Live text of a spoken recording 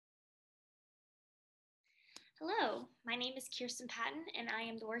Hello, my name is Kirsten Patton, and I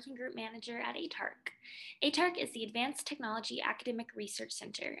am the Working Group Manager at ATARC. ATARC is the Advanced Technology Academic Research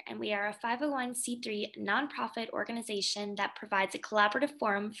Center, and we are a 501c3 nonprofit organization that provides a collaborative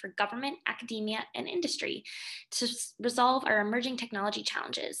forum for government, academia, and industry to resolve our emerging technology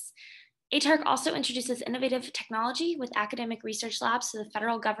challenges. ATARC also introduces innovative technology with academic research labs to the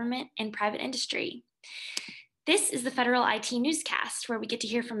federal government and private industry. This is the Federal IT Newscast, where we get to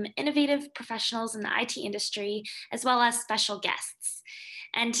hear from innovative professionals in the IT industry, as well as special guests.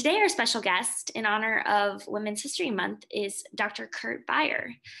 And today our special guest, in honor of Women's History Month, is Dr. Kurt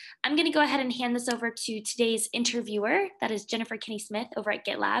Beyer. I'm going to go ahead and hand this over to today's interviewer, that is Jennifer Kinney-Smith over at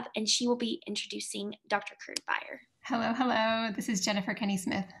GitLab, and she will be introducing Dr. Kurt Beyer. Hello. This is Jennifer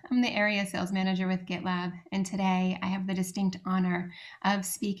Kinney-Smith. I'm the Area Sales Manager with GitLab, and today I have the distinct honor of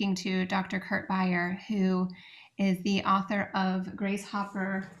speaking to Dr. Kurt Beyer, who is the author of Grace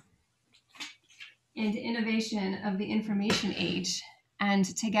Hopper and Innovation of the Information Age. And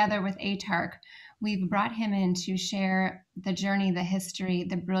together with ATARC, we've brought him in to share the journey, the history,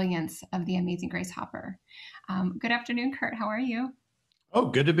 the brilliance of the amazing Grace Hopper. Good afternoon, Kurt. How are you? Oh,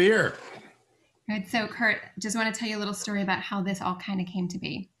 good to be here. Good. So, Kurt, just want to tell you a little story about how this all kind of came to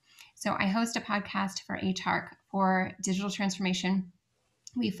be. So I host a podcast for ATARC for digital transformation.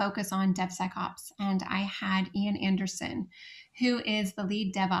 We focus on DevSecOps, and I had Ian Anderson, who is the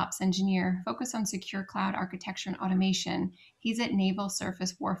lead DevOps engineer, focused on secure cloud architecture and automation. He's at Naval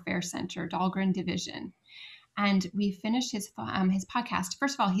Surface Warfare Center, Dahlgren Division. And we finished his podcast.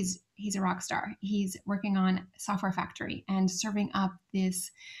 First of all, he's a rock star. He's working on Software Factory and serving up this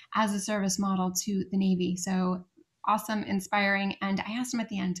as a service model to the Navy. So awesome, inspiring. And I asked him at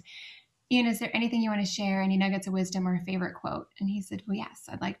the end, Ian, is there anything you want to share, any nuggets of wisdom or a favorite quote? And he said, well, yes,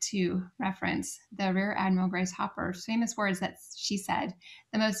 I'd like to reference the Rear Admiral Grace Hopper's famous words that she said,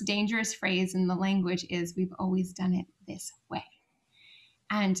 the most dangerous phrase in the language is, we've always done it this way.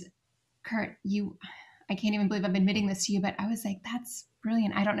 And Kurt, I can't even believe I'm admitting this to you, but I was like, that's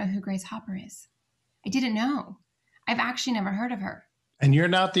brilliant. I don't know who Grace Hopper is. I didn't know. I've actually never heard of her. And you're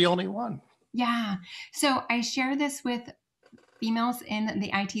not the only one. Yeah. So I share this with females in the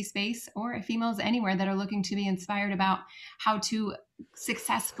IT space or females anywhere that are looking to be inspired about how to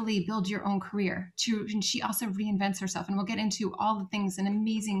successfully build your own career. And she also reinvents herself. And we'll get into all the things and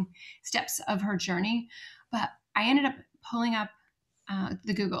amazing steps of her journey. But I ended up pulling up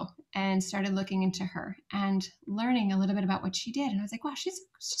the Google and started looking into her and learning a little bit about what she did. And I was like, wow, she's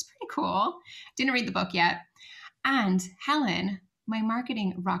pretty cool. Didn't read the book yet. And Helen, my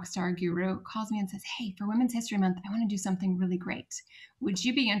marketing rock star guru, calls me and says, hey, for Women's History Month, I want to do something really great. Would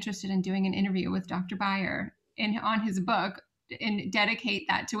you be interested in doing an interview with Dr. Beyer on his book and dedicate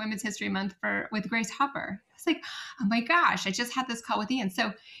that to Women's History Month with Grace Hopper? I was like, oh my gosh, I just had this call with Ian.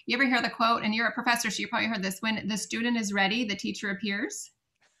 So you ever hear the quote, and you're a professor, so you probably heard this, when the student is ready, the teacher appears.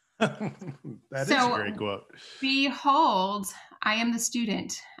 That is a great quote. Behold, I am the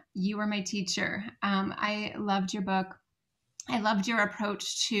student. You are my teacher. I loved your book. I loved your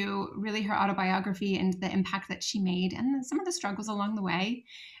approach to really her autobiography and the impact that she made and some of the struggles along the way.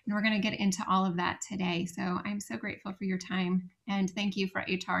 And we're going to get into all of that today. So I'm so grateful for your time. And thank you for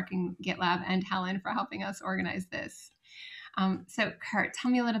ATARC and GitLab and Helen for helping us organize this. So Kurt, tell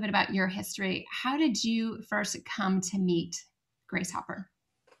me a little bit about your history. How did you first come to meet Grace Hopper?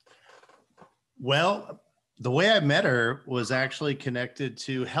 Well, the way I met her was actually connected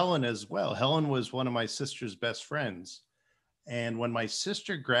to Helen as well. Helen was one of my sister's best friends. And when my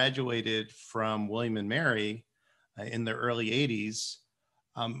sister graduated from William & Mary in the early 80s,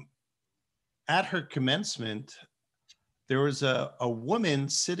 at her commencement, there was a woman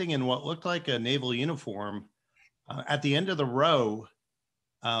sitting in what looked like a naval uniform at the end of the row,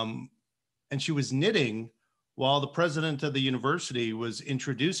 and she was knitting while the president of the university was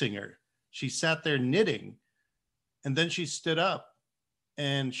introducing her. She sat there knitting, and then she stood up,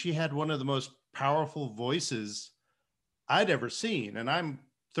 and she had one of the most powerful voices I'd ever seen. And I'm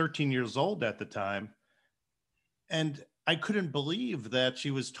 13 years old at the time. And I couldn't believe that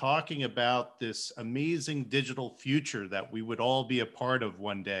she was talking about this amazing digital future that we would all be a part of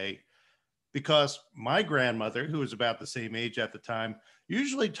one day. Because my grandmother, who was about the same age at the time,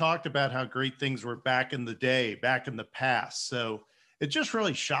 usually talked about how great things were back in the day, back in the past. So it just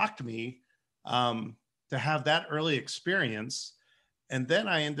really shocked me to have that early experience. And then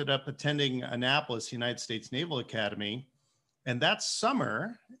I ended up attending Annapolis, United States Naval Academy. And that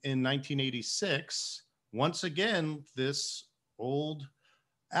summer in 1986, once again, this old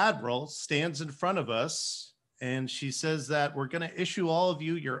admiral stands in front of us and she says that we're going to issue all of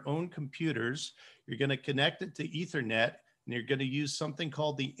you your own computers. You're going to connect it to Ethernet and you're going to use something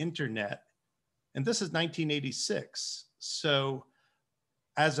called the internet. And this is 1986. So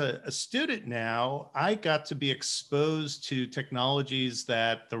as a student now, I got to be exposed to technologies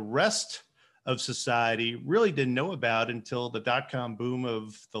that the rest of society really didn't know about until the dot-com boom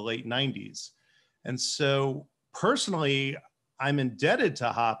of the late 90s. And so personally, I'm indebted to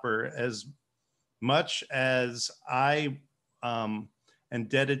Hopper as much as I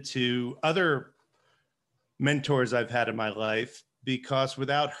indebted to other mentors I've had in my life, because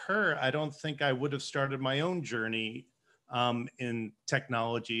without her, I don't think I would have started my own journey in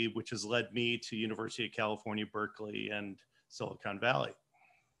technology, which has led me to University of California, Berkeley, and Silicon Valley.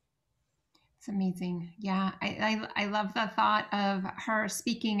 It's amazing. Yeah, I love the thought of her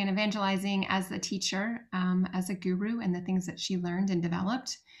speaking and evangelizing as the teacher, as a guru, and the things that she learned and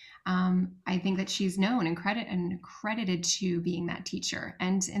developed. I think that she's known and credited to being that teacher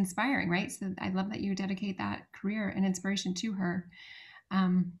and inspiring, right? So I love that you dedicate that career and inspiration to her.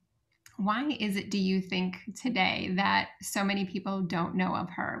 Why is it, do you think, today that so many people don't know of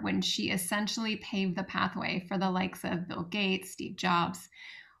her when she essentially paved the pathway for the likes of Bill Gates, Steve Jobs?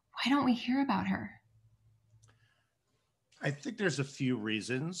 Why don't we hear about her? I think there's a few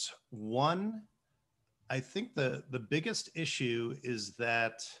reasons. One, I think the biggest issue is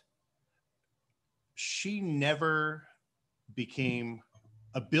that she never became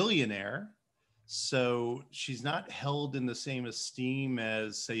a billionaire. So she's not held in the same esteem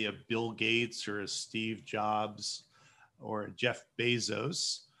as, say, a Bill Gates or a Steve Jobs or a Jeff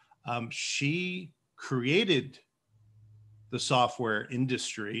Bezos. She created the software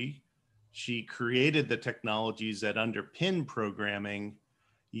industry. She created the technologies that underpin programming,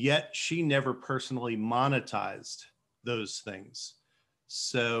 yet she never personally monetized those things.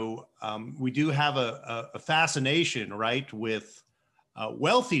 So we do have a fascination, right, with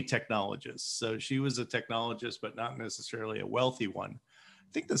wealthy technologists. So she was a technologist, but not necessarily a wealthy one.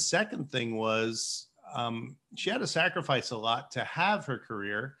 I think the second thing was she had to sacrifice a lot to have her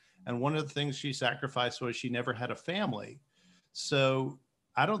career. And one of the things she sacrificed was she never had a family. So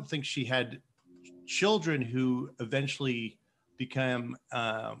I don't think she had children who eventually became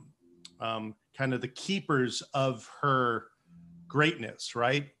kind of the keepers of her greatness,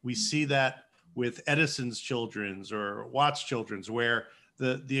 right? We see that with Edison's children's or Watt's children's, where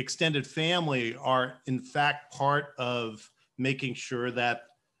the extended family are in fact part of making sure that,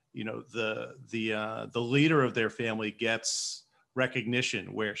 you know, the leader of their family gets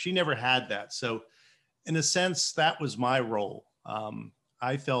recognition, where she never had that. So in a sense, that was my role.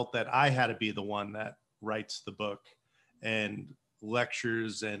 I felt that I had to be the one that writes the book and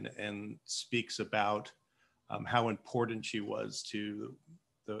lectures and speaks about how important she was to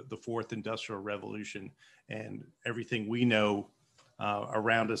the fourth industrial revolution and everything we know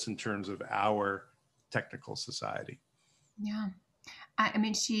around us in terms of our technical society. Yeah. I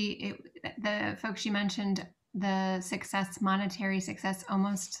mean, the folks you mentioned, the success, monetary success,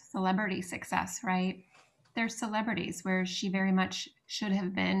 almost celebrity success, right? They're celebrities where she very much should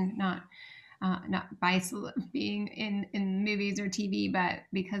have been, not by being in movies or TV, but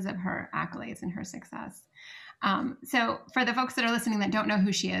because of her accolades and her success. So for the folks that are listening that don't know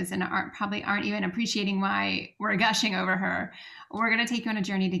who she is and probably aren't even appreciating why we're gushing over her, we're going to take you on a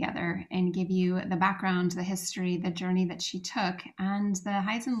journey together and give you the background, the history, the journey that she took, and the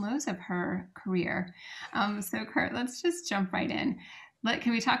highs and lows of her career. So Kurt, let's just jump right in.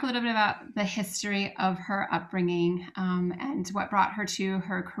 Can we talk a little bit about the history of her upbringing and what brought her to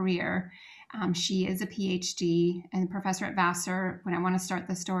her career? She is a PhD and professor at Vassar when I want to start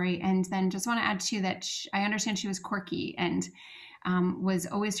the story. And then just want to add too that I understand she was quirky and was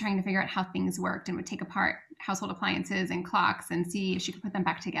always trying to figure out how things worked and would take apart household appliances and clocks and see if she could put them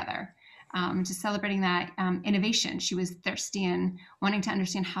back together. Just celebrating that innovation. She was thirsty and wanting to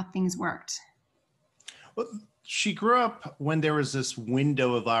understand how things worked. Well, she grew up when there was this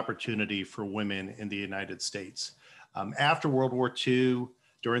window of opportunity for women in the United States. After World War II,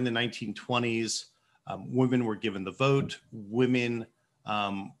 during the 1920s, women were given the vote. Women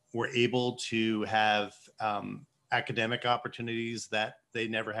were able to have academic opportunities that they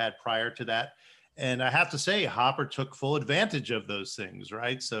never had prior to that. And I have to say, Hopper took full advantage of those things,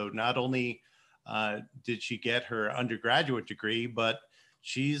 right? So not only did she get her undergraduate degree, but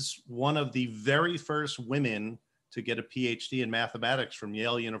she's one of the very first women to get a PhD in mathematics from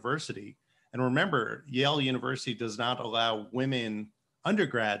Yale University. And remember, Yale University does not allow women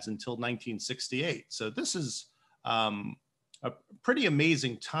undergrads until 1968. So this is a pretty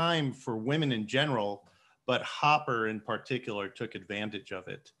amazing time for women in general, but Hopper in particular took advantage of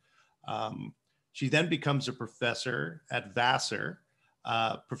it. She then becomes a professor at Vassar,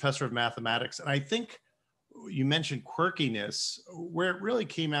 professor of mathematics. And I think you mentioned quirkiness. Where it really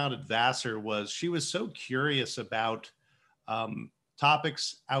came out at Vassar was she was so curious about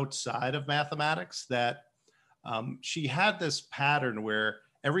topics outside of mathematics that she had this pattern where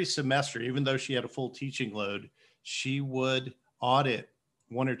every semester, even though she had a full teaching load, she would audit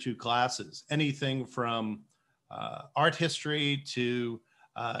one or two classes, anything from art history to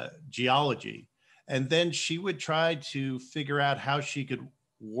geology. And then she would try to figure out how she could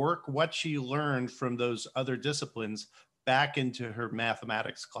work what she learned from those other disciplines back into her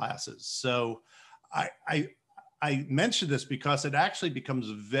mathematics classes. So I mentioned this because it actually becomes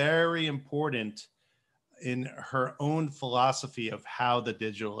very important in her own philosophy of how the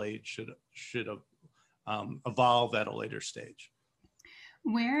digital age should evolve at a later stage.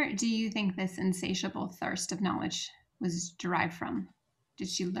 Where do you think this insatiable thirst of knowledge was derived from? Did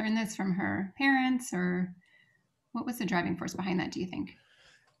she learn this from her parents, or what was the driving force behind that, do you think?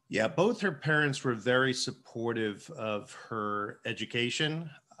 Yeah, both her parents were very supportive of her education.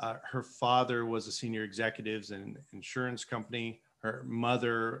 Her father was a senior executive in an insurance company. Her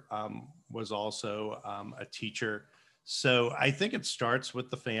mother was also a teacher. So I think it starts with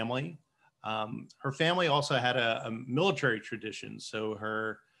the family. Her family also had a military tradition. So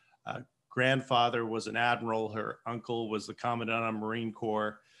her grandfather was an admiral. Her uncle was the commandant of Marine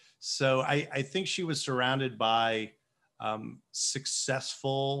Corps. So I think she was surrounded by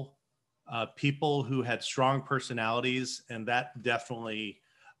successful people who had strong personalities, and that definitely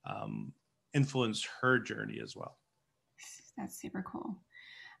influenced her journey as well. That's super cool.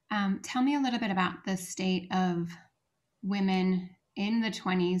 Tell me a little bit about the state of women in the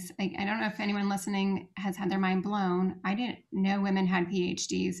 20s. Like, I don't know if anyone listening has had their mind blown. I didn't know women had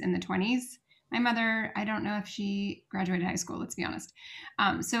PhDs in the 20s. My mother, I don't know if she graduated high school, let's be honest.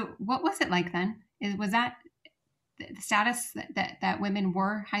 So what was it like then? Was that the status that women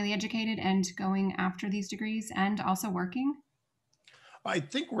were highly educated and going after these degrees and also working? I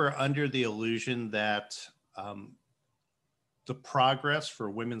think we're under the illusion that the progress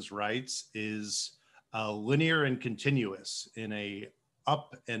for women's rights is linear and continuous in a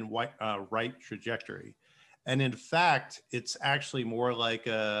up and right trajectory. And in fact, it's actually more like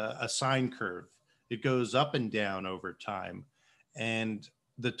a sine curve. It goes up and down over time. And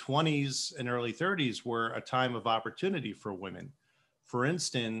the 20s and early 30s were a time of opportunity for women. For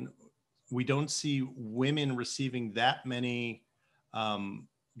instance, we don't see women receiving that many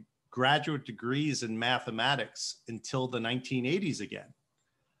graduate degrees in mathematics until the 1980s again.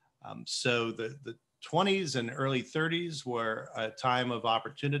 So the 20s and early 30s were a time of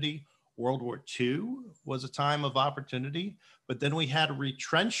opportunity. World War II was a time of opportunity, but then we had a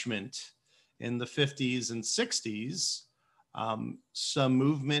retrenchment in the 50s and 60s, some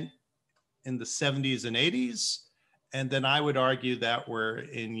movement in the 70s and 80s, and then I would argue that we're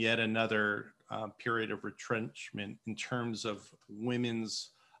in yet another period of retrenchment in terms of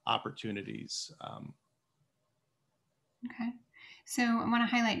women's opportunities. Okay. So I want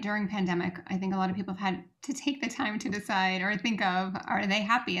to highlight during pandemic, I think a lot of people have had to take the time to decide or think of, are they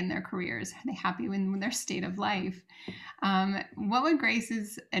happy in their careers? Are they happy in their state of life? What would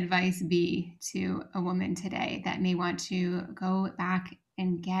Grace's advice be to a woman today that may want to go back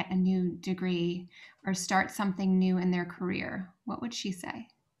and get a new degree or start something new in their career? What would she say?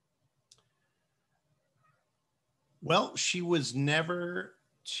 Well, she was never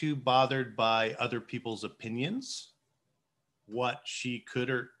too bothered by other people's opinions, what she could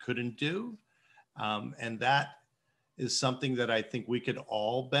or couldn't do. And that is something that I think we could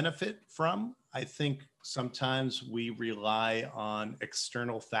all benefit from. I think sometimes we rely on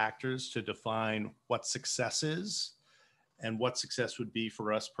external factors to define what success is and what success would be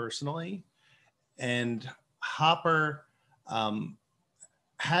for us personally. And Hopper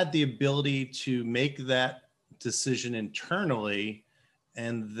had the ability to make that decision internally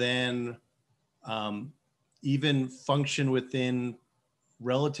and then even function within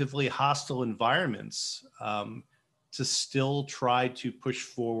relatively hostile environments to still try to push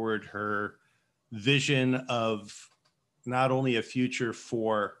forward her vision of not only a future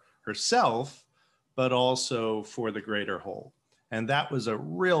for herself, but also for the greater whole. And that was a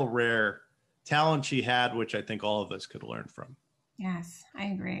real rare talent she had, which I think all of us could learn from. Yes, I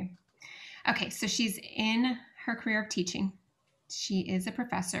agree. Okay, so she's in her career of teaching. She is a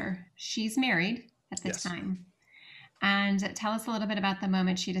professor. She's married at the Yes. time. And tell us a little bit about the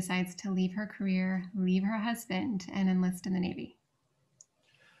moment she decides to leave her career, leave her husband, and enlist in the Navy.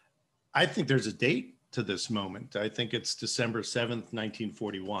 I think there's a date to this moment. I think it's December 7th,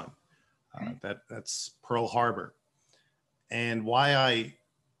 1941. Okay. That's Pearl Harbor. And why I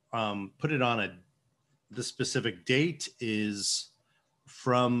put it on the specific date is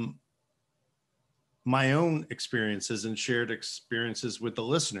from my own experiences and shared experiences with the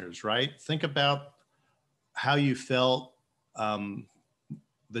listeners, right? Think about how you felt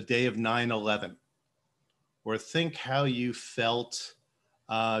the day of 9/11, or think how you felt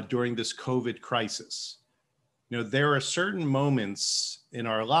during this COVID crisis. There are certain moments in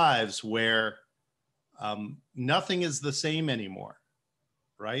our lives where nothing is the same anymore,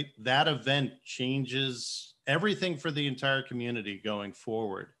 right? That event changes everything for the entire community going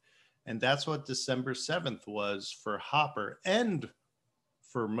forward. And that's what December 7th was for Hopper and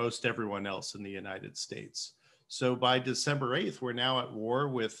for most everyone else in the United States. So by December 8th, we're now at war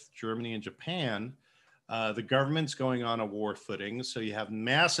with Germany and Japan. The government's going on a war footing. So you have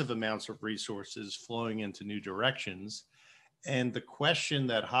massive amounts of resources flowing into new directions. And the question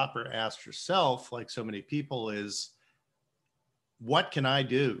that Hopper asked herself, like so many people, is what can I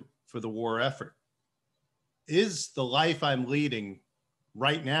do for the war effort? Is the life I'm leading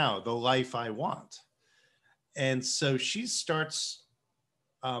right now the life I want? And so she starts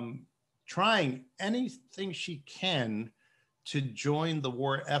trying anything she can to join the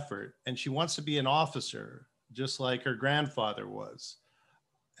war effort. And she wants to be an officer, just like her grandfather was.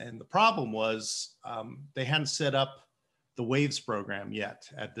 And the problem was they hadn't set up the WAVES program yet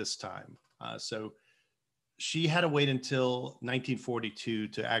at this time. So she had to wait until 1942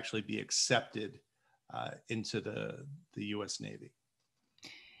 to actually be accepted into the US Navy.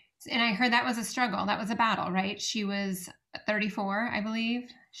 And I heard that was a struggle. That was a battle, right? She was 34, I believe.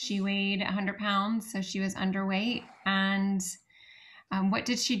 She weighed 100 pounds, so she was underweight. And what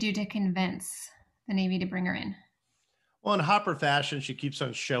did she do to convince the Navy to bring her in? Well, in Hopper fashion, she keeps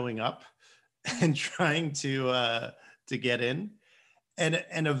on showing up and trying to get in.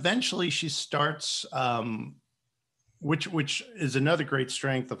 And eventually she starts, which is another great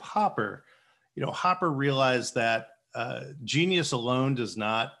strength of Hopper. Hopper realized that genius alone does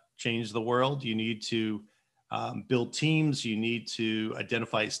not change the world. You need to build teams. You need to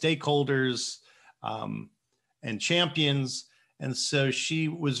identify stakeholders and champions. And so she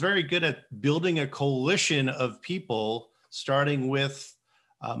was very good at building a coalition of people, starting with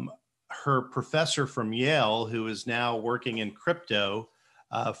her professor from Yale, who is now working in crypto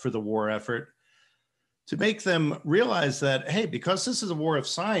for the war effort, to make them realize that, hey, because this is a war of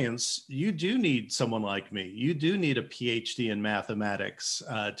science, you do need someone like me. You do need a PhD in mathematics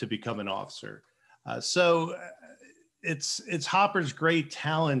to become an officer. So it's Hopper's great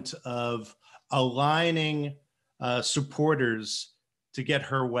talent of aligning supporters to get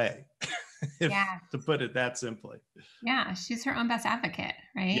her way, to put it that simply. Yeah, she's her own best advocate,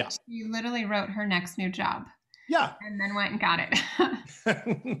 right? Yeah. She literally wrote her next new job. Yeah. And then went and got it.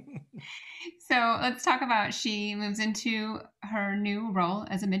 So let's talk about, she moves into her new role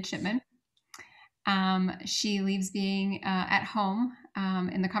as a midshipman. She leaves being at home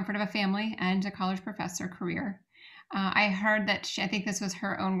in the comfort of a family and a college professor career. I heard that I think this was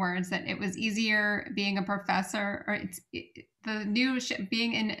her own words, that it was easier being a professor, or the new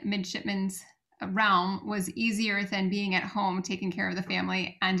being in midshipman's realm was easier than being at home taking care of the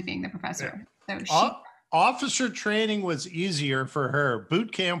family and being the professor. So officer training was easier for her.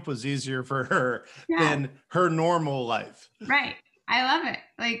 Boot camp was easier for her than her normal life. Right. I love it.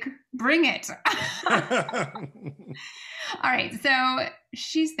 Like, bring it. All right. So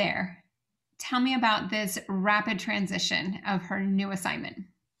she's there. Tell me about this rapid transition of her new assignment.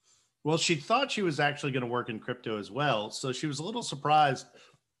 Well, she thought she was actually going to work in crypto as well. So she was a little surprised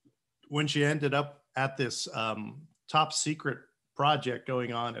when she ended up at this top secret project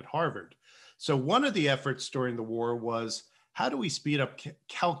going on at Harvard. So one of the efforts during the war was, how do we speed up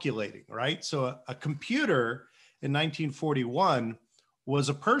calculating, right? So a computer in 1941 was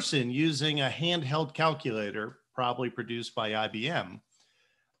a person using a handheld calculator, probably produced by IBM.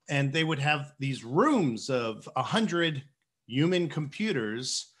 And they would have these rooms of 100 human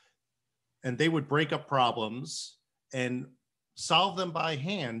computers, and they would break up problems and solve them by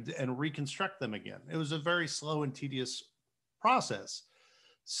hand and reconstruct them again. It was a very slow and tedious process.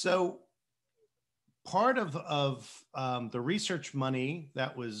 So part of the research money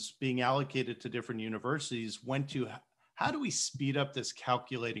that was being allocated to different universities went to, how do we speed up this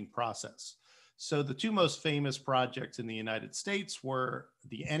calculating process? So the two most famous projects in the United States were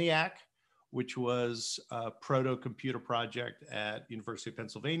the ENIAC, which was a proto-computer project at University of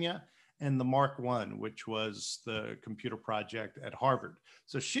Pennsylvania, and the Mark I, which was the computer project at Harvard.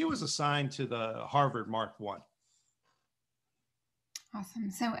 So she was assigned to the Harvard Mark I. Awesome.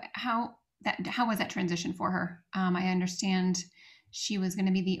 So how was that transition for her? I understand she was going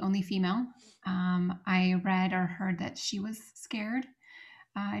to be the only female. I read or heard that she was scared.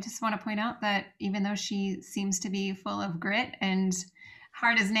 I just want to point out that even though she seems to be full of grit and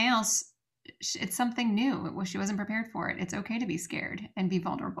hard as nails, it's something new. She wasn't prepared for it. It's okay to be scared and be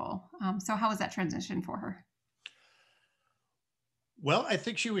vulnerable. So how was that transition for her? Well, I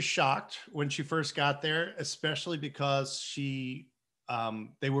think she was shocked when she first got there, especially because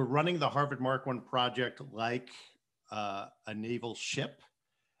they were running the Harvard Mark I project like a naval ship.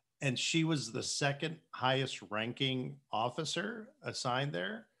 And she was the second highest ranking officer assigned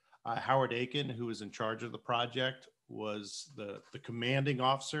there. Howard Aiken, who was in charge of the project, was the commanding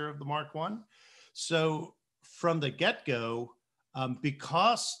officer of the Mark I. So from the get-go,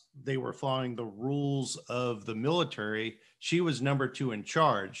 because they were following the rules of the military, she was number 2 in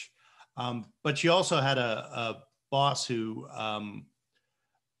charge. But she also had a boss who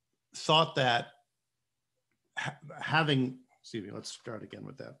thought that excuse me, let's start again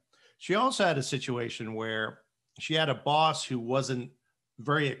with that. She also had a situation where she had a boss who wasn't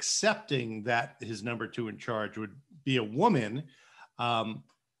very accepting that his number 2 in charge would be a woman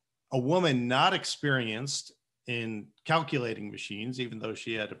not experienced in calculating machines, even though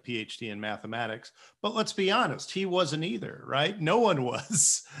she had a PhD in mathematics. But let's be honest, he wasn't either, right? No one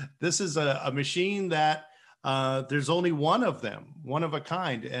was. This is a machine that there's only one of them, one of a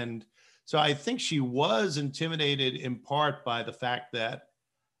kind. And so I think she was intimidated in part by the fact that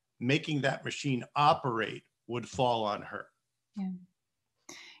making that machine operate would fall on her. Yeah.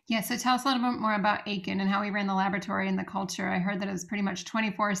 Yeah. So tell us a little bit more about Aiken and how he ran the laboratory and the culture. I heard that it was pretty much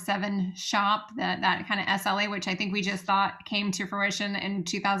 24/7 shop, that kind of SLA, which I think we just thought came to fruition in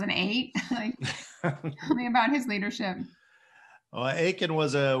 2008. Like, tell me about his leadership. Well, Aiken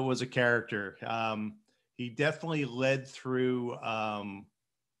was a character. He definitely led through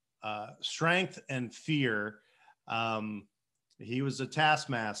strength and fear. He was a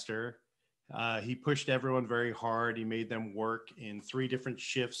taskmaster. He pushed everyone very hard. He made them work in 3 different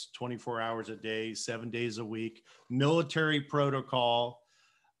shifts, 24 hours a day, 7 days a week, military protocol.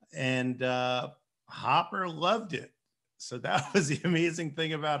 And Hopper loved it. So that was the amazing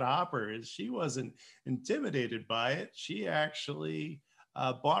thing about Hopper, is she wasn't intimidated by it. She actually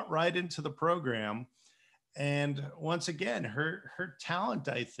bought right into the program. And once again, her talent,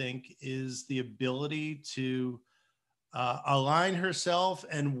 I think, is the ability to align herself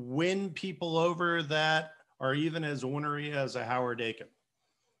and win people over that are even as ornery as a Howard Aiken.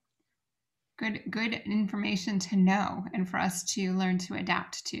 Good information to know and for us to learn to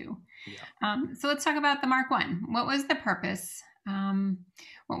adapt to. Yeah. So let's talk about the Mark I. What was the purpose? And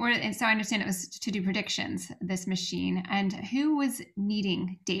so I understand it was to do predictions, this machine, and who was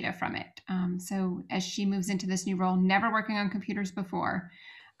needing data from it. So as she moves into this new role, never working on computers before,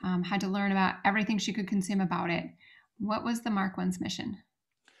 had to learn about everything she could consume about it. What was the Mark I's mission?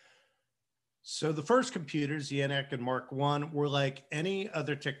 So the first computers, the ENIAC and Mark I, were like any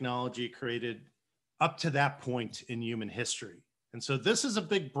other technology created up to that point in human history. And so this is a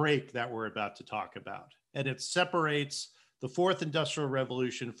big break that we're about to talk about. And it separates the 4th Industrial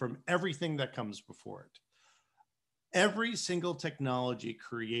Revolution from everything that comes before it. Every single technology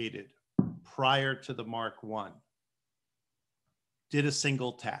created prior to the Mark I did a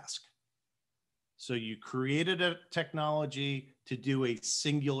single task. So you created a technology to do a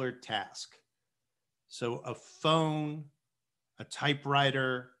singular task. So a phone, a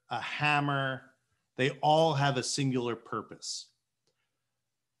typewriter, a hammer, they all have a singular purpose.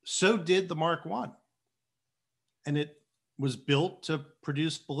 So did the Mark I. And it was built to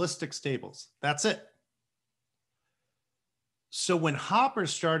produce ballistics tables. That's it. So when Hopper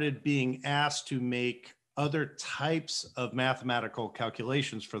started being asked to make other types of mathematical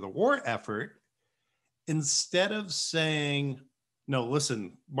calculations for the war effort, instead of saying, no,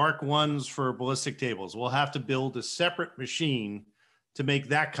 listen, Mark I's for ballistic tables, we'll have to build a separate machine to make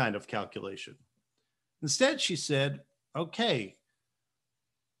that kind of calculation. Instead, she said, okay,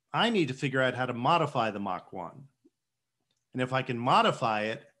 I need to figure out how to modify the Mach 1. And if I can modify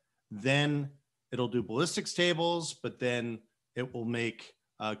it, then it'll do ballistics tables, but then it will make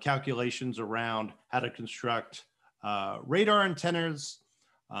calculations around how to construct radar antennas.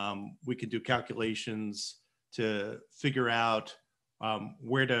 We could do calculations to figure out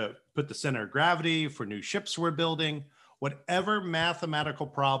where to put the center of gravity for new ships we're building. Whatever mathematical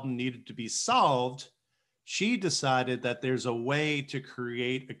problem needed to be solved, she decided that there's a way to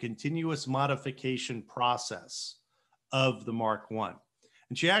create a continuous modification process of the Mark I.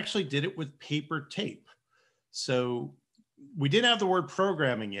 And she actually did it with paper tape. So we didn't have the word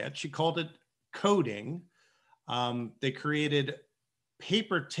programming yet. She called it coding. They created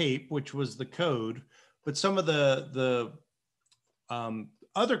paper tape, which was the code, but some of the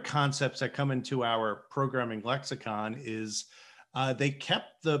other concepts that come into our programming lexicon is they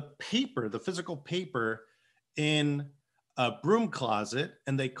kept the paper, the physical paper, in a broom closet,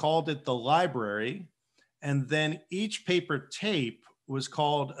 and they called it the library. And then each paper tape was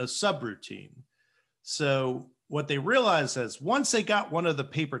called a subroutine. So what they realized is once they got one of the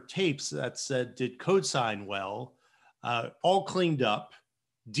paper tapes that said, did code sign well, all cleaned up,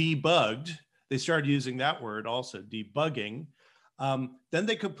 debugged, they started using that word also, debugging. Then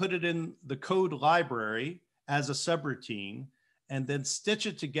they could put it in the code library as a subroutine and then stitch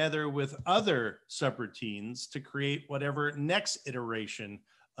it together with other subroutines to create whatever next iteration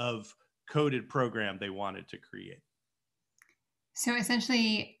of coded program they wanted to create. So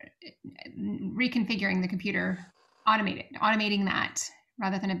essentially reconfiguring the computer, automating that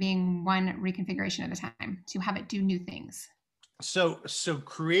rather than it being one reconfiguration at a time to have it do new things. So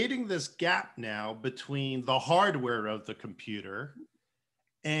creating this gap now between the hardware of the computer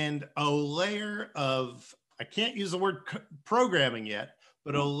and a layer of, I can't use the word programming yet,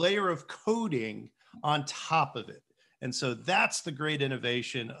 but a layer of coding on top of it. And so that's the great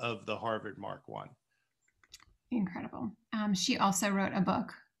innovation of the Harvard Mark I. Incredible. She also wrote a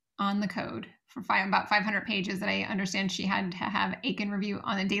book on the code for about 500 pages that I understand she had to have Aiken review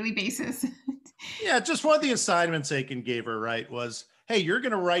on a daily basis. Yeah, just one of the assignments Aiken gave her, right, was, hey, you're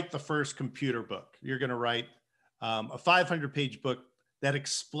going to write the first computer book. You're going to write a 500-page book that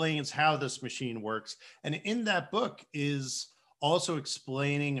explains how this machine works. And in that book is also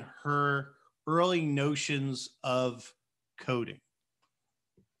explaining her early notions of coding.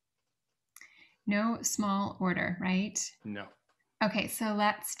 No small order, right? No. Okay, so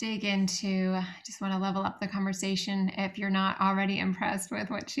let's dig into, I just want to level up the conversation. If you're not already impressed with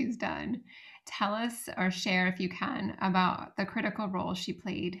what she's done, tell us or share, if you can, about the critical role she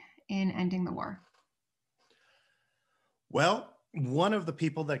played in ending the war. Well, one of the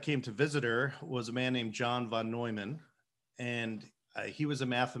people that came to visit her was a man named John von Neumann, and he was a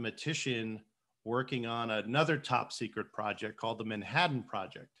mathematician working on another top secret project called the Manhattan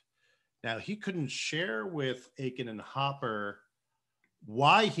Project. Now, he couldn't share with Aiken and Hopper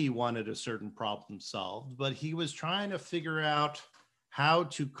why he wanted a certain problem solved, but he was trying to figure out how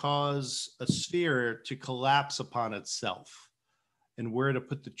to cause a sphere to collapse upon itself and where to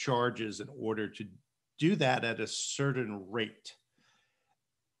put the charges in order to do that at a certain rate.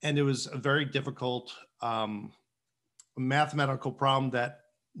 And it was a very difficult mathematical problem that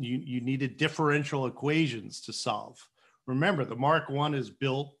you needed differential equations to solve. Remember, the Mark I is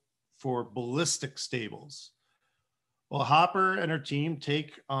built for ballistic stables. Well, Hopper and her team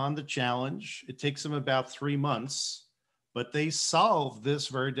take on the challenge. It takes them about 3 months, but they solve this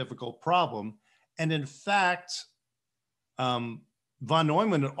very difficult problem. And in fact, von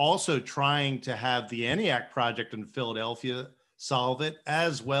Neumann also trying to have the ENIAC project in Philadelphia solve it,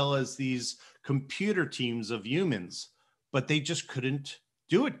 as well as these computer teams of humans, but they just couldn't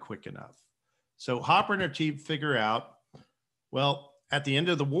do it quick enough. So Hopper and her team figure out, well, at the end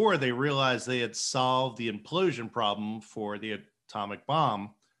of the war, they realized they had solved the implosion problem for the atomic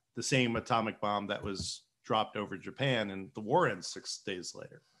bomb, the same atomic bomb that was dropped over Japan, and the war ends 6 days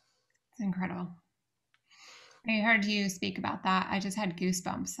later. It's incredible. I heard you speak about that. I just had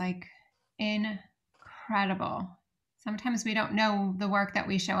goosebumps, like incredible. Sometimes we don't know the work that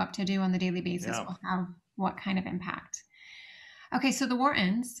we show up to do on the daily basis will have what kind of impact. Okay, so the war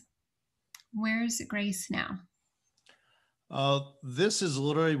ends. Where's Grace now? This is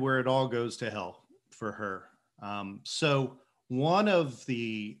literally where it all goes to hell for her. So one of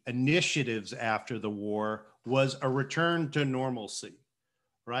the initiatives after the war was a return to normalcy,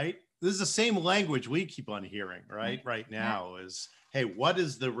 right? This is the same language we keep on hearing, right now is, hey, what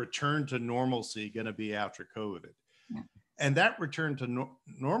is the return to normalcy going to be after COVID? Yeah. And that return to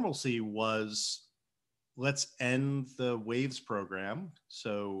normalcy was, let's end the WAVES program.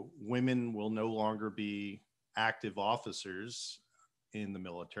 So women will no longer be active officers in the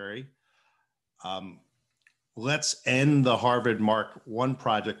military. Let's end the Harvard Mark I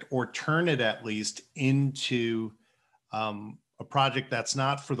project, or turn it at least into a project that's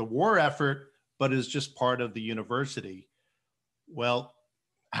not for the war effort, but is just part of the university. Well,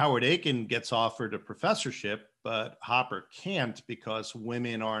 Howard Aiken gets offered a professorship, but Hopper can't because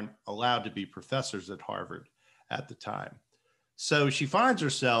women aren't allowed to be professors at Harvard at the time. So she finds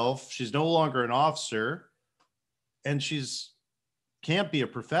herself, she's no longer an officer, and she's can't be a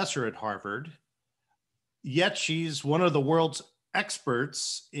professor at Harvard, yet she's one of the world's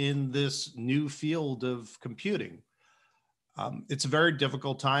experts in this new field of computing. It's a very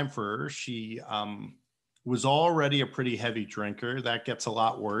difficult time for her. She was already a pretty heavy drinker. That gets a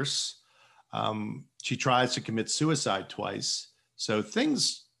lot worse. She tries to commit suicide twice. So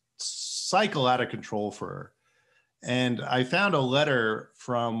things cycle out of control for her. And I found a letter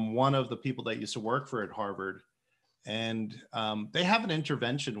from one of the people that used to work for her at Harvard. And they have an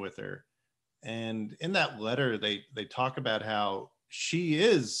intervention with her. And in that letter, they talk about how she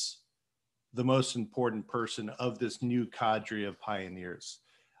is the most important person of this new cadre of pioneers.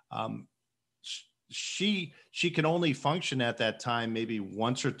 Um, she can only function at that time maybe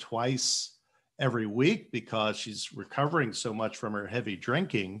once or twice every week because she's recovering so much from her heavy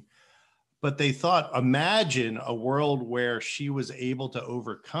drinking. But they thought, imagine a world where she was able to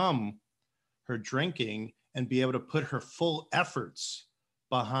overcome her drinking and be able to put her full efforts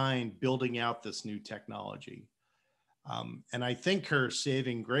behind building out this new technology. And I think her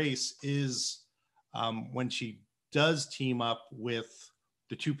saving grace is when she does team up with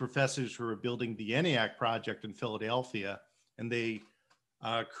the two professors who are building the ENIAC project in Philadelphia, and they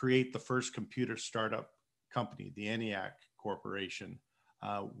create the first computer startup company, the ENIAC Corporation,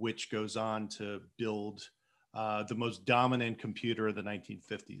 which goes on to build the most dominant computer of the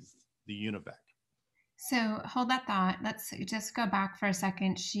 1950s, the UNIVAC. So hold that thought. Let's just go back for a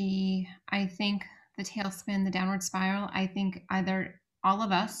second. I think the tailspin, the downward spiral, I think either all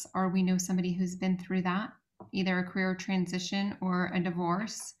of us or we know somebody who's been through that, either a career transition or a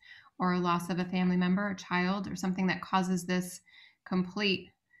divorce or a loss of a family member, a child, or something that causes this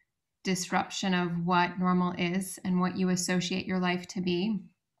complete disruption of what normal is and what you associate your life to be.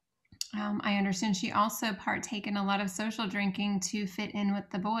 I understand she also partake in a lot of social drinking to fit in with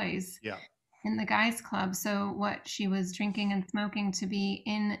the boys. Yeah. In the guys club. So what she was drinking and smoking to be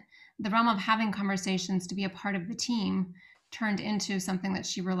in the realm of having conversations, to be a part of the team, turned into something that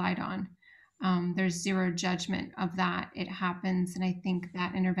she relied on. There's zero judgment of that. It happens. And I think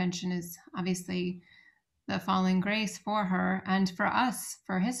that intervention is obviously the falling grace for her and for us,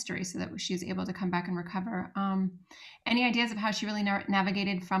 for history, so that she's able to come back and recover. Any ideas of how she really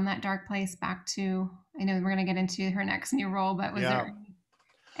navigated from that dark place back to, I know we're going to get into her next new role, but was there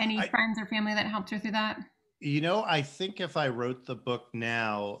any friends or family that helped her through that? I think if I wrote the book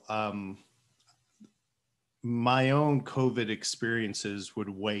now, my own COVID experiences would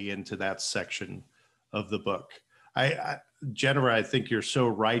weigh into that section of the book. Jennifer, I think you're so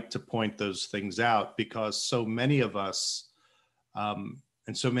right to point those things out, because so many of us and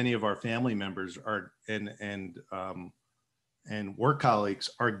so many of our family members are and work colleagues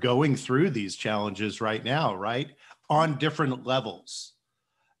are going through these challenges right now, right? On different levels.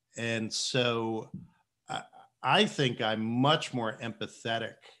 And so I think I'm much more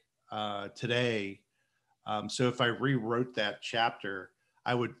empathetic today. So if I rewrote that chapter,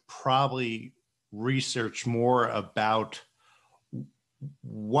 I would probably research more about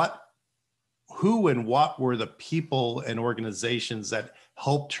who and what were the people and organizations that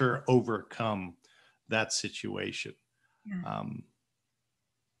helped her overcome that situation.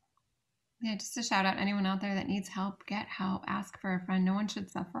 Yeah, just a shout out, anyone out there that needs help, get help, ask for a friend. No one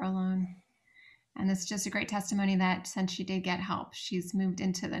should suffer alone. And it's just a great testimony that since she did get help, she's moved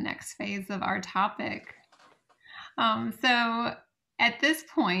into the next phase of our topic. So at this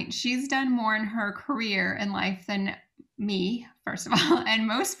point, she's done more in her career in life than me, first of all, and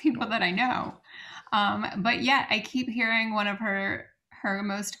most people that I know. But yet I keep hearing one of her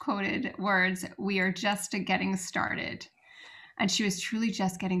most quoted words, "We are just getting started." And she was truly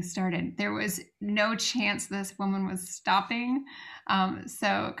just getting started. There was no chance this woman was stopping.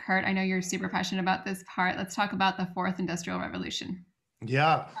 So Kurt, I know you're super passionate about this part. Let's talk about the fourth industrial revolution.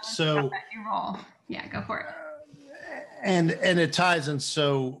 Yeah. So that new role. Yeah, go for it. And it ties in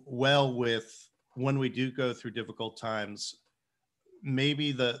so well with when we do go through difficult times,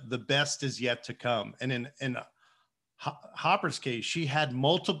 maybe the best is yet to come. And in Hopper's case, she had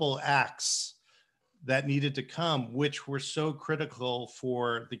multiple acts that needed to come, which were so critical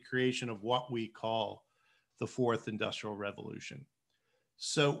for the creation of what we call the fourth industrial revolution.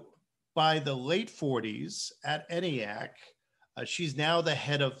 So by the late 40s at ENIAC, she's now the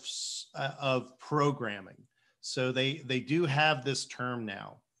head of programming. So they do have this term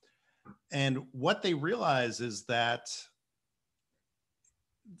now. And what they realize is that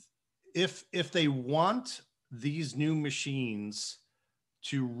if they want these new machines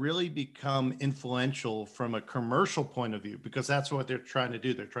to really become influential from a commercial point of view, because that's what they're trying to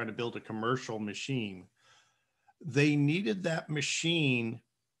do. They're trying to build a commercial machine. They needed that machine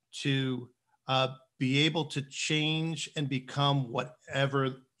to be able to change and become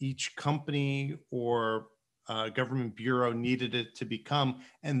whatever each company or government bureau needed it to become.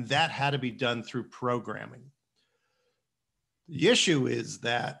 And that had to be done through programming. The issue is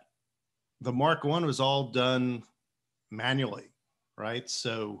that the Mark I was all done manually. Right.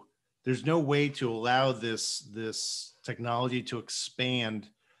 So there's no way to allow this technology to expand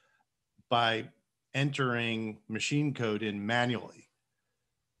by entering machine code in manually.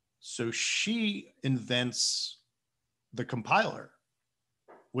 So she invents the compiler,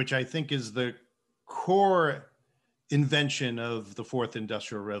 which I think is the core invention of the fourth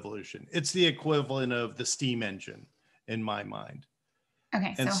industrial revolution. It's the equivalent of the steam engine in my mind.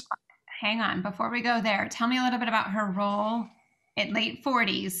 Okay, so hang on. Before we go there, tell me a little bit about her role at late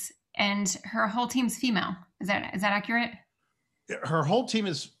 40s, and her whole team's female. Is that accurate? Her whole team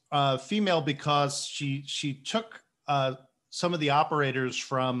is female because she took some of the operators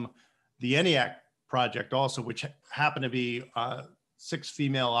from the ENIAC project also, which happened to be 6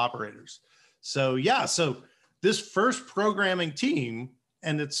 female operators. So yeah, so this first programming team,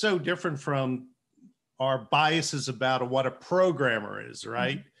 and it's so different from our biases about what a programmer is,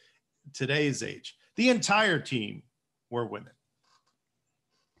 right? Mm-hmm. Today's age, the entire team were women.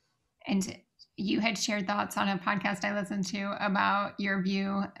 And you had shared thoughts on a podcast I listened to about your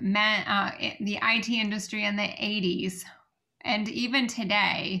view, the IT industry in the 80s. And even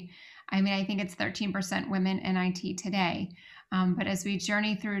today, I mean, I think it's 13% women in IT today. But as we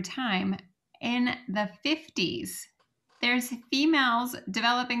journey through time, in the 50s, there's females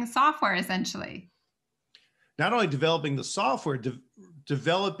developing software, essentially. Not only developing the software,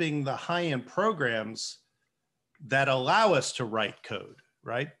 developing the high-end programs that allow us to write code,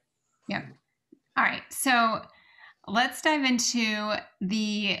 right? Yeah. All right. So let's dive into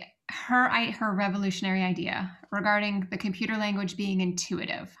her revolutionary idea regarding the computer language being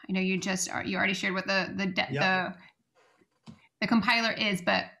intuitive. I know you already shared what the compiler is,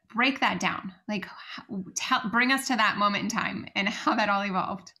 but break that down. Like, bring us to that moment in time and how that all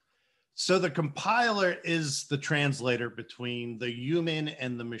evolved. So the compiler is the translator between the human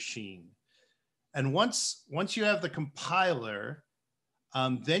and the machine. And once you have the compiler,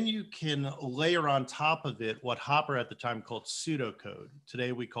 then you can layer on top of it what Hopper at the time called pseudocode.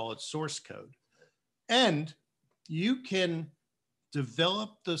 Today we call it source code. And you can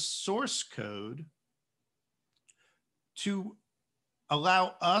develop the source code to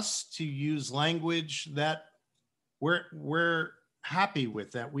allow us to use language that we're happy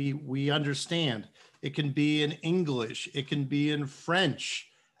with, that we understand. It can be in English, it can be in French,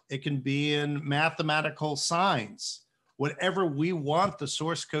 it can be in mathematical signs. Whatever we want the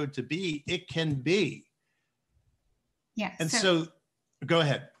source code to be, it can be. Yeah. And so go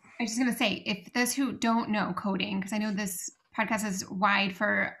ahead. I was just going to say, if those who don't know coding, because I know this podcast is wide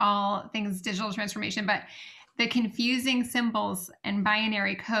for all things digital transformation, but the confusing symbols and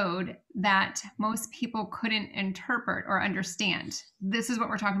binary code that most people couldn't interpret or understand. This is what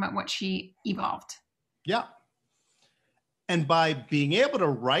we're talking about, what she evolved. Yeah. And by being able to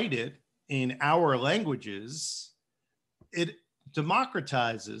write it in our languages, it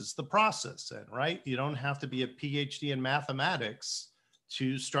democratizes the process then, right? You don't have to be a PhD in mathematics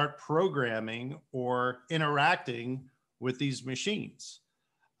to start programming or interacting with these machines.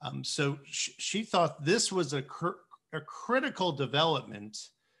 So she thought this was a critical development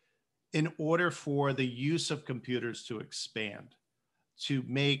in order for the use of computers to expand, to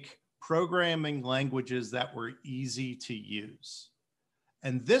make programming languages that were easy to use.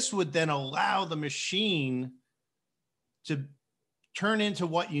 And this would then allow the machine to turn into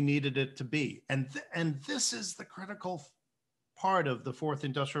what you needed it to be. And this is the critical part of the fourth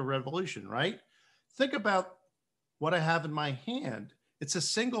industrial revolution, right? Think about what I have in my hand. It's a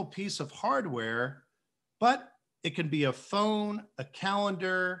single piece of hardware, but it can be a phone, a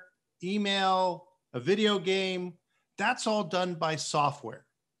calendar, email, a video game. That's all done by software.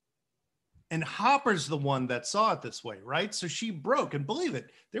 And Hopper's the one that saw it this way, right? So she broke, and believe it,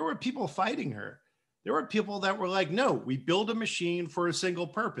 there were people fighting her. There were people that were like, no, we build a machine for a single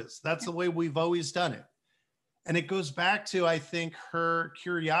purpose. That's the way we've always done it. And it goes back to, I think, her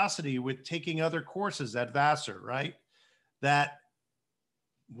curiosity with taking other courses at Vassar, right? That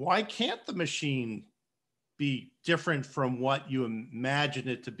why can't the machine be different from what you imagine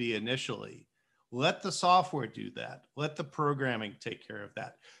it to be initially? Let the software do that. Let the programming take care of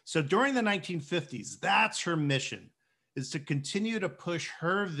that. So during the 1950s, that's her mission, is to continue to push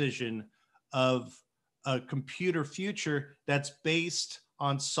her vision of a computer future that's based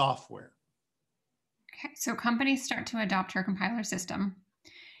on software. Okay, so companies start to adopt her compiler system.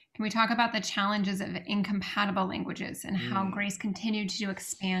 Can we talk about the challenges of incompatible languages and how Grace continued to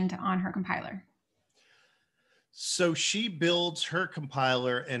expand on her compiler? So she builds her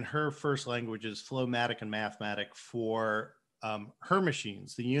compiler, and her first language is Flowmatic and Mathematic for her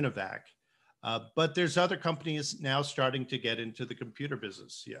machines, the UNIVAC. But there's other companies now starting to get into the computer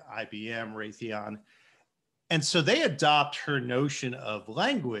business, IBM, Raytheon. And so they adopt her notion of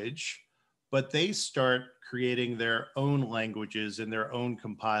language, but they start creating their own languages and their own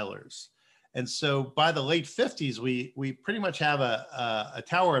compilers. And so by the late 50s, we pretty much have a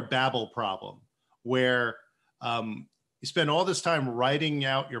Tower of Babel problem where you spend all this time writing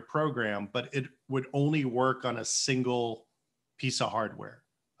out your program, but it would only work on a single piece of hardware,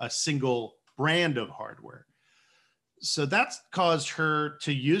 a single brand of hardware. So that's caused her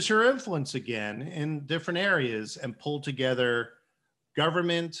to use her influence again in different areas and pull together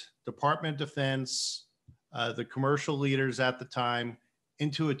government, Department of Defense, the commercial leaders at the time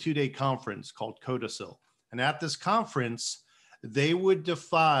into a 2-day conference called Codicil. And at this conference, they would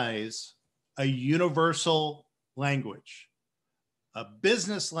devise a universal language, a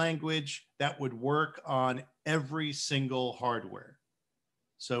business language that would work on every single hardware.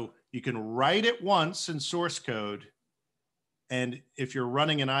 So you can write it once in source code, and if you're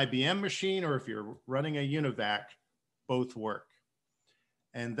running an IBM machine or if you're running a UNIVAC, both work.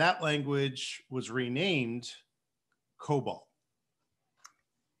 And that language was renamed COBOL.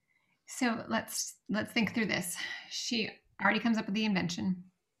 So let's think through this. She already comes up with the invention.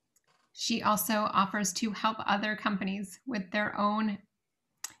 She also offers to help other companies with their own,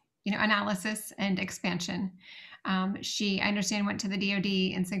 analysis and expansion. She, I understand, went to the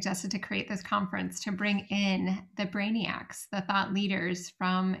DoD and suggested to create this conference to bring in the brainiacs, the thought leaders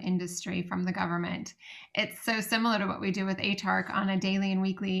from industry, from the government. It's so similar to what we do with ATARC on a daily and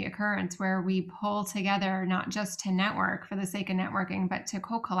weekly occurrence, where we pull together not just to network for the sake of networking, but to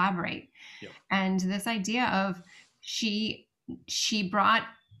co-collaborate. Yep. And this idea of she brought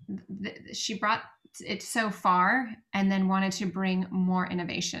it so far and then wanted to bring more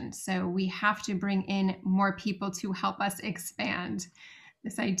innovation. So we have to bring in more people to help us expand.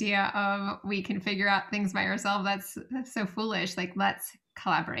 This idea of we can figure out things by ourselves, that's so foolish. Like, let's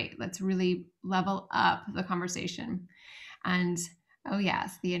collaborate. Let's really level up the conversation. And oh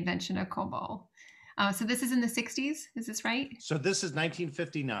yes, the invention of COBOL. So this is in the 60s, is this right? So this is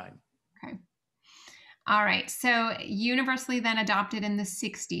 1959. Okay. All right. So universally then adopted in the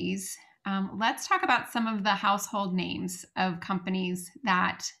 60s. Let's talk about some of the household names of companies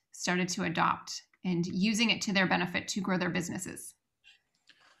that started to adopt and using it to their benefit to grow their businesses.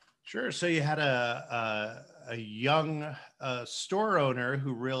 Sure. So you had a young store owner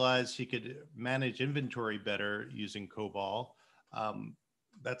who realized he could manage inventory better using COBOL.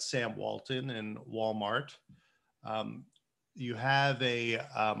 That's Sam Walton in Walmart. You have a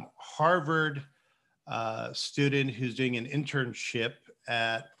Harvard student who's doing an internship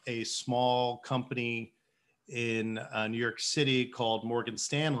at a small company in New York City called Morgan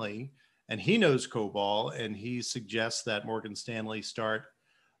Stanley, and he knows COBOL, and he suggests that Morgan Stanley start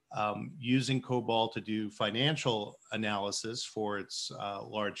using COBOL to do financial analysis for its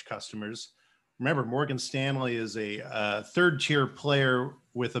large customers. Remember, Morgan Stanley is a third-tier player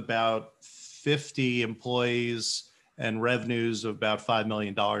with about 50 employees and revenues of about $5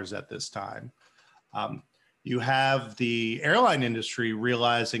 million at this time. You have the airline industry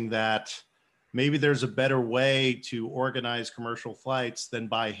realizing that maybe there's a better way to organize commercial flights than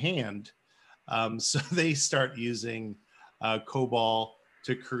by hand. So they start using COBOL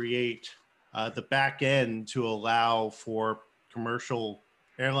to create the back end to allow for commercial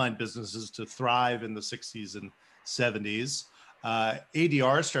airline businesses to thrive in the 60s and 70s.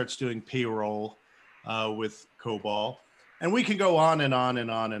 ADR starts doing payroll with COBOL. And we can go on and on and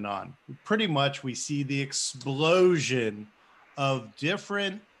on and on. Pretty much we see the explosion of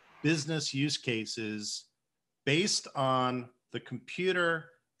different business use cases based on the computer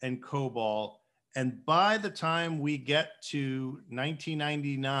and COBOL. And by the time we get to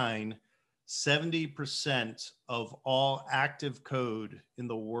 1999, 70% of all active code in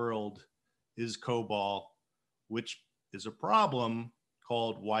the world is COBOL, which is a problem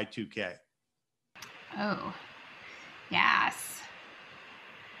called Y2K. Oh. Yes.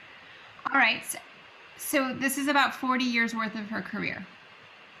 All right. So this is about 40 years worth of her career.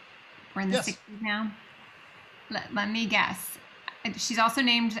 We're in the 60s now. Let me guess. She's also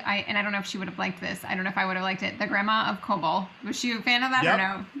named, and I don't know if she would have liked this. I don't know if I would have liked it. The grandma of COBOL. Was she a fan of that or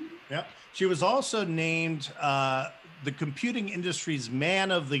no? Yep. She was also named the computing industry's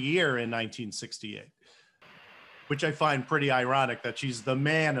man of the year in 1968, which I find pretty ironic that she's the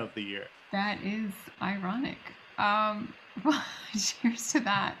man of the year. That is ironic. Well, cheers to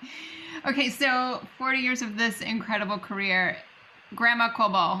that. Okay, so 40 years of this incredible career. Grandma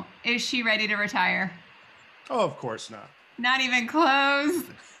COBOL, is she ready to retire? Oh, of course not. Not even close.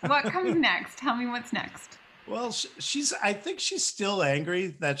 What comes next? Tell me what's next. Well, I think she's still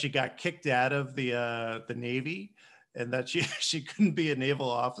angry that she got kicked out of the Navy and that she couldn't be a naval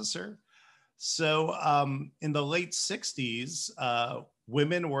officer. So in the late 60s,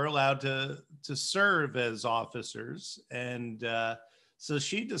 women were allowed to serve as officers. And so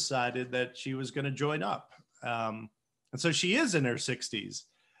she decided that she was going to join up. And so she is in her 60s,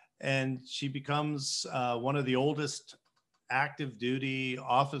 and she becomes one of the oldest active duty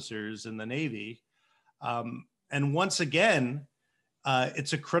officers in the Navy. And once again,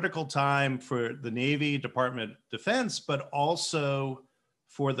 it's a critical time for the Navy, Department of Defense, but also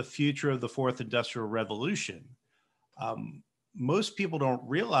for the future of the fourth industrial revolution. Most people don't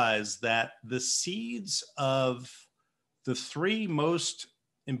realize that the seeds of the three most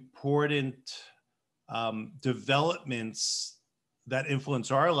important developments that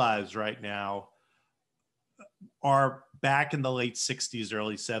influence our lives right now are back in the late 60s,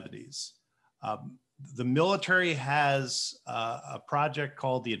 early 70s. The military has a project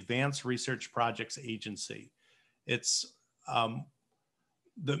called the Advanced Research Projects Agency. It's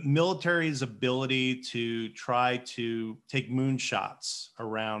the military's ability to try to take moonshots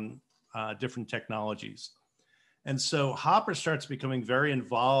around different technologies. And so Hopper starts becoming very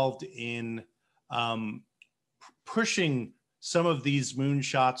involved in pushing some of these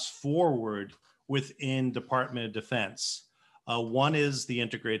moonshots forward within Department of Defense. One is the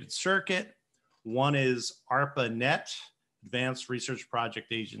Integrated Circuit. One is ARPANET, Advanced Research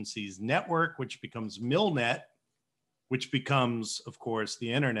Project Agencies Network, which becomes MILNET, which becomes, of course,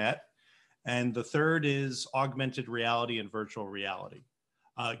 the internet. And the third is augmented reality and virtual reality.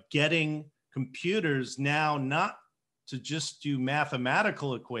 Getting computers now not to just do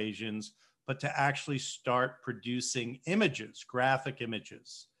mathematical equations, but to actually start producing images, graphic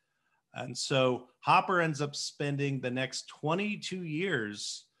images. And so Hopper ends up spending the next 22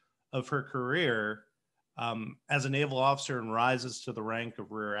 years of her career as a naval officer and rises to the rank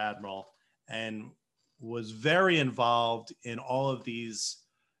of Rear Admiral, and was very involved in all of these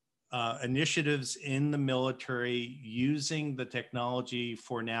initiatives in the military using the technology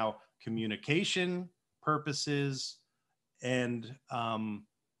for now communication purposes and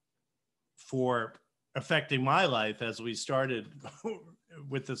for affecting my life as we started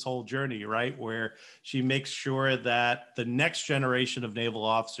with this whole journey, right? Where she makes sure that the next generation of naval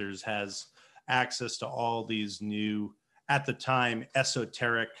officers has access to all these new, at the time,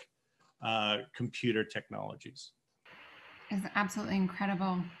 esoteric computer technologies. It's absolutely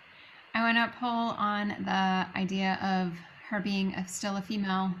incredible. I want to pull on the idea of her being still a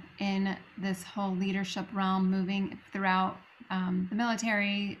female in this whole leadership realm, moving throughout the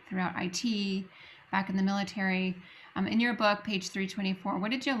military, throughout IT, back in the military. In your book, page 324,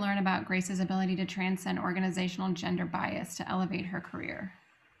 what did you learn about Grace's ability to transcend organizational gender bias to elevate her career?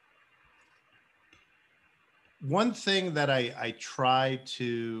 One thing that I try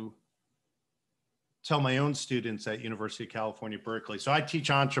to tell my own students at University of California, Berkeley. So I teach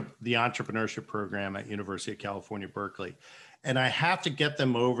the entrepreneurship program at University of California, Berkeley. And I have to get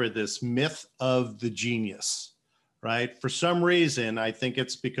them over this myth of the genius, right? For some reason, I think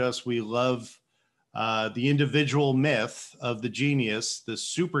it's because we love the individual myth of the genius, the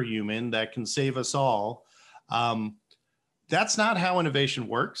superhuman that can save us all. That's not how innovation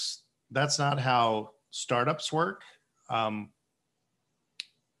works. That's not how startups work.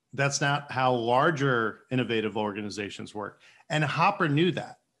 That's not how larger innovative organizations work. And Hopper knew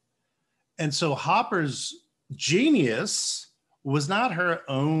that. And so Hopper's genius was not her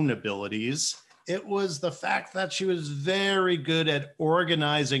own abilities. It was the fact that she was very good at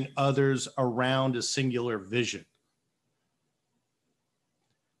organizing others around a singular vision.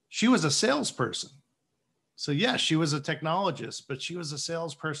 She was a salesperson. So yes, she was a technologist, but she was a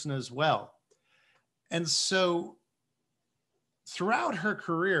salesperson as well. And so throughout her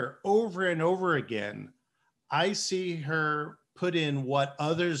career, over and over again, I see her put in what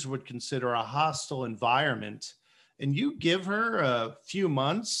others would consider a hostile environment. And you give her a few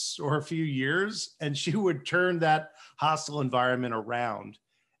months or a few years, and she would turn that hostile environment around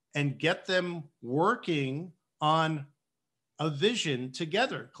and get them working on a vision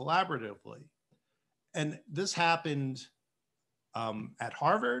together collaboratively. And this happened at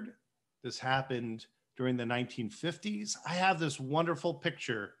Harvard. This happened during the 1950s. I have this wonderful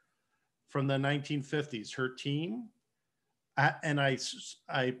picture from the 1950s, her team. And I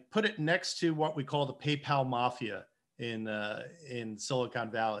put it next to what we call the PayPal Mafia in Silicon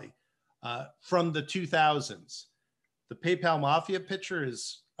Valley from the 2000s. The PayPal Mafia picture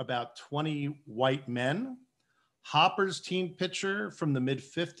is about 20 white men. Hopper's team picture from the mid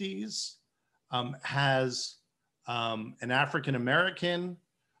 50s has an African American,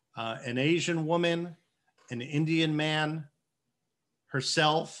 an Asian woman, an Indian man,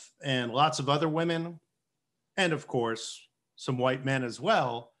 herself, and lots of other women, and of course, some white men as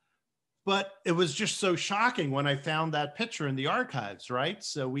well. But it was just so shocking when I found that picture in the archives, right?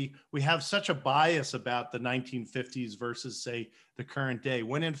 So we have such a bias about the 1950s versus, say, the current day,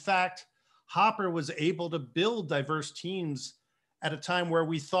 when in fact, Hopper was able to build diverse teams at a time where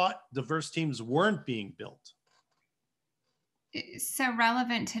we thought diverse teams weren't being built. so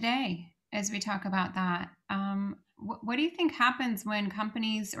relevant today as we talk about that. What do you think happens when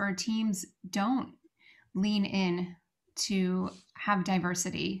companies or teams don't lean in to have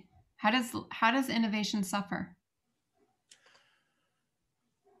diversity? How does innovation suffer?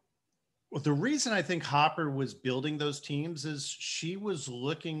 Well, the reason I think Hopper was building those teams is she was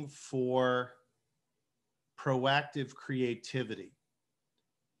looking for proactive creativity.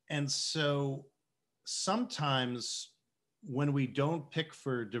 And so sometimes when we don't pick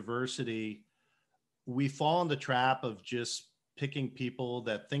for diversity, we fall in the trap of just picking people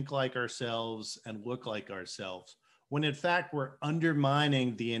that think like ourselves and look like ourselves, when in fact we're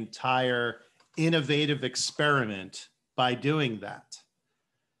undermining the entire innovative experiment by doing that.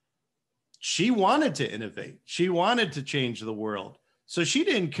 She wanted to innovate. She wanted to change the world. So she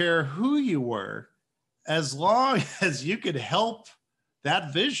didn't care who you were, as long as you could help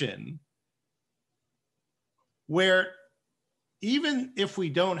that vision, where even if we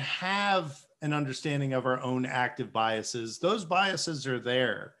don't have an understanding of our own active biases, those biases are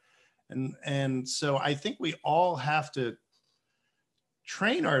there. And so I think we all have to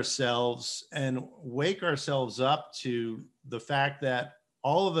train ourselves and wake ourselves up to the fact that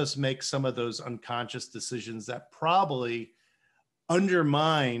all of us make some of those unconscious decisions that probably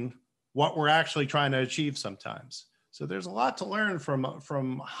undermine what we're actually trying to achieve sometimes. So there's a lot to learn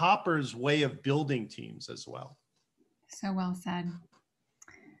from Hopper's way of building teams as well. So well said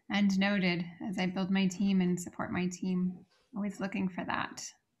and noted. As I build my team and support my team, always looking for that.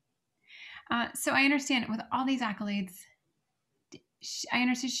 So I understand with all these accolades, I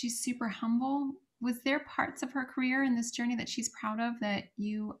understand she's super humble. Was there parts of her career in this journey that she's proud of that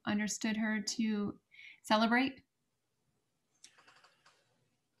you understood her to celebrate?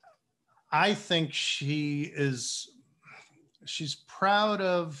 I think she's proud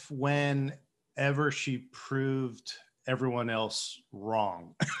of whenever she proved everyone else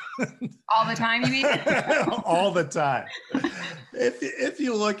wrong. All the time, you mean? All the time. If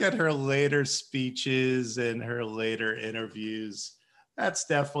you look at her later speeches and her later interviews, that's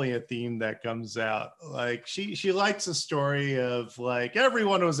definitely a theme that comes out. Like she likes a story of like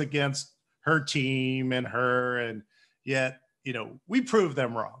everyone was against her team and her, and yet, we proved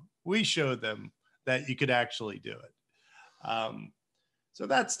them wrong. We showed them that you could actually do it. So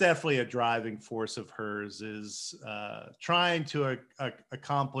that's definitely a driving force of hers, is trying to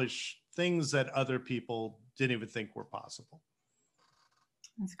accomplish things that other people didn't even think were possible.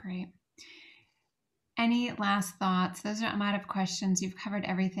 That's great. Any last thoughts? I'm out of questions. You've covered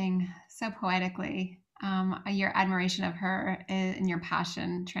everything so poetically. Your admiration of her and your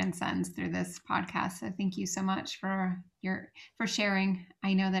passion transcends through this podcast. So thank you so much for sharing.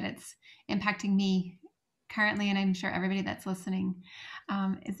 I know that it's impacting me currently, and I'm sure everybody that's listening.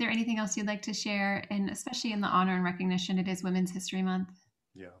 Is there anything else you'd like to share, and especially in the honor and recognition it is Women's History Month?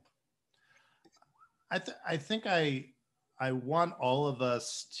 Yeah, I think I want all of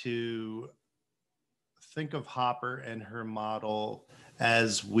us to think of Hopper and her model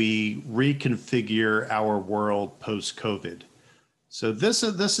as we reconfigure our world post-COVID. So this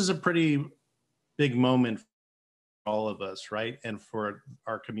is a pretty big moment for all of us, right? And for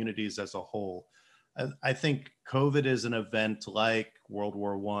our communities as a whole. I think COVID is an event like World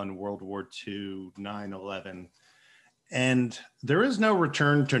War I, World War II, 9/11, and there is no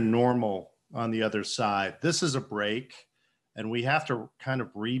return to normal on the other side. This is a break, and we have to kind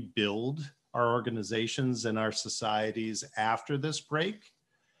of rebuild our organizations and our societies after this break.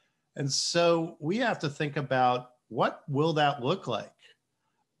 And so we have to think about, what will that look like?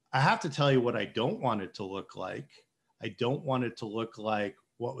 I have to tell you what I don't want it to look like. I don't want it to look like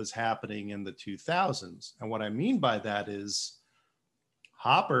what was happening in the 2000s. And what I mean by that is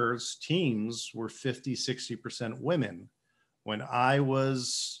Hopper's teams were 50, 60% women. When I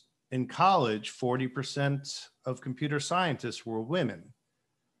was in college, 40% of computer scientists were women.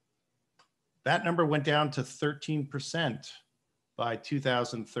 That number went down to 13% by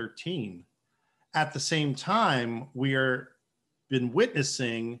 2013. At the same time, we are been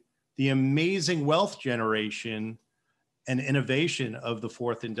witnessing the amazing wealth generation and innovation of the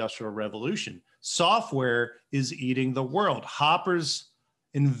fourth industrial revolution. Software is eating the world. Hopper's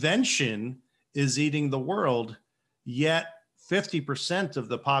invention is eating the world, yet 50% of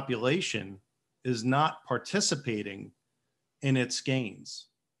the population is not participating in its gains.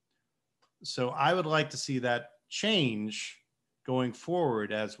 So I would like to see that change going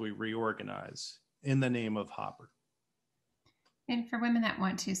forward as we reorganize in the name of Hopper. And for women that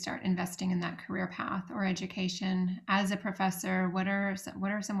want to start investing in that career path or education, as a professor, what are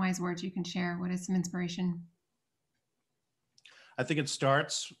some wise words you can share? What is some inspiration? I think it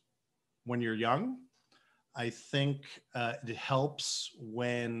starts when you're young. I think it helps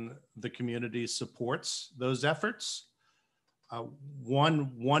when the community supports those efforts.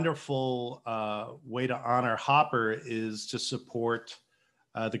 One wonderful way to honor Hopper is to support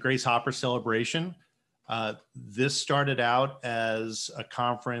the Grace Hopper celebration. This started out as a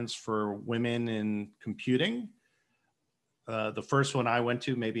conference for women in computing. The first one I went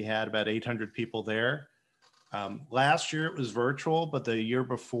to maybe had about 800 people there. Last year it was virtual, but the year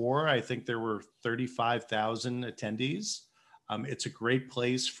before, I think there were 35,000 attendees. It's a great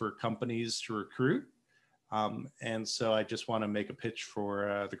place for companies to recruit. And so I just want to make a pitch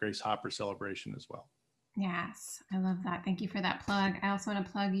for the Grace Hopper celebration as well. Yes, I love that. Thank you for that plug. I also want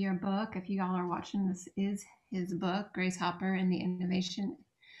to plug your book. If you all are watching, this is his book, Grace Hopper and the Innovation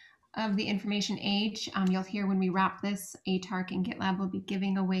of the Information Age. You'll hear when we wrap this, ATARC and GitLab will be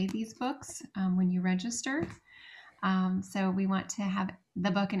giving away these books when you register. So we want to have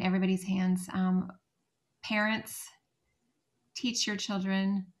the book in everybody's hands. Parents, teach your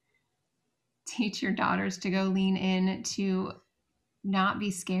children, teach your daughters to go lean in, to not be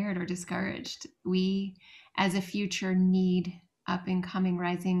scared or discouraged. We, as a future, need up and coming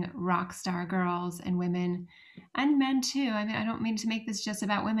rising rock star girls and women and men too. I mean, I don't mean to make this just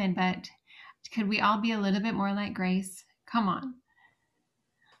about women, but could we all be a little bit more like Grace? Come on.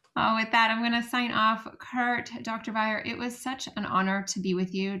 Oh, with that, I'm going to sign off. Kurt, Dr. Beyer, it was such an honor to be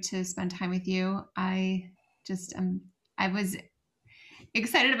with you, to spend time with you. I was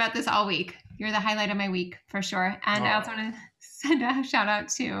excited about this all week. You're the highlight of my week for sure. And I also want to send a shout out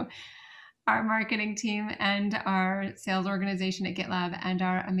to our marketing team and our sales organization at GitLab and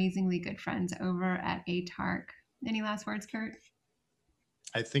our amazingly good friends over at ATARC. Any last words, Kurt?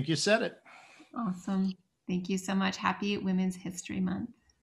 I think you said it. Awesome. Thank you so much. Happy Women's History Month.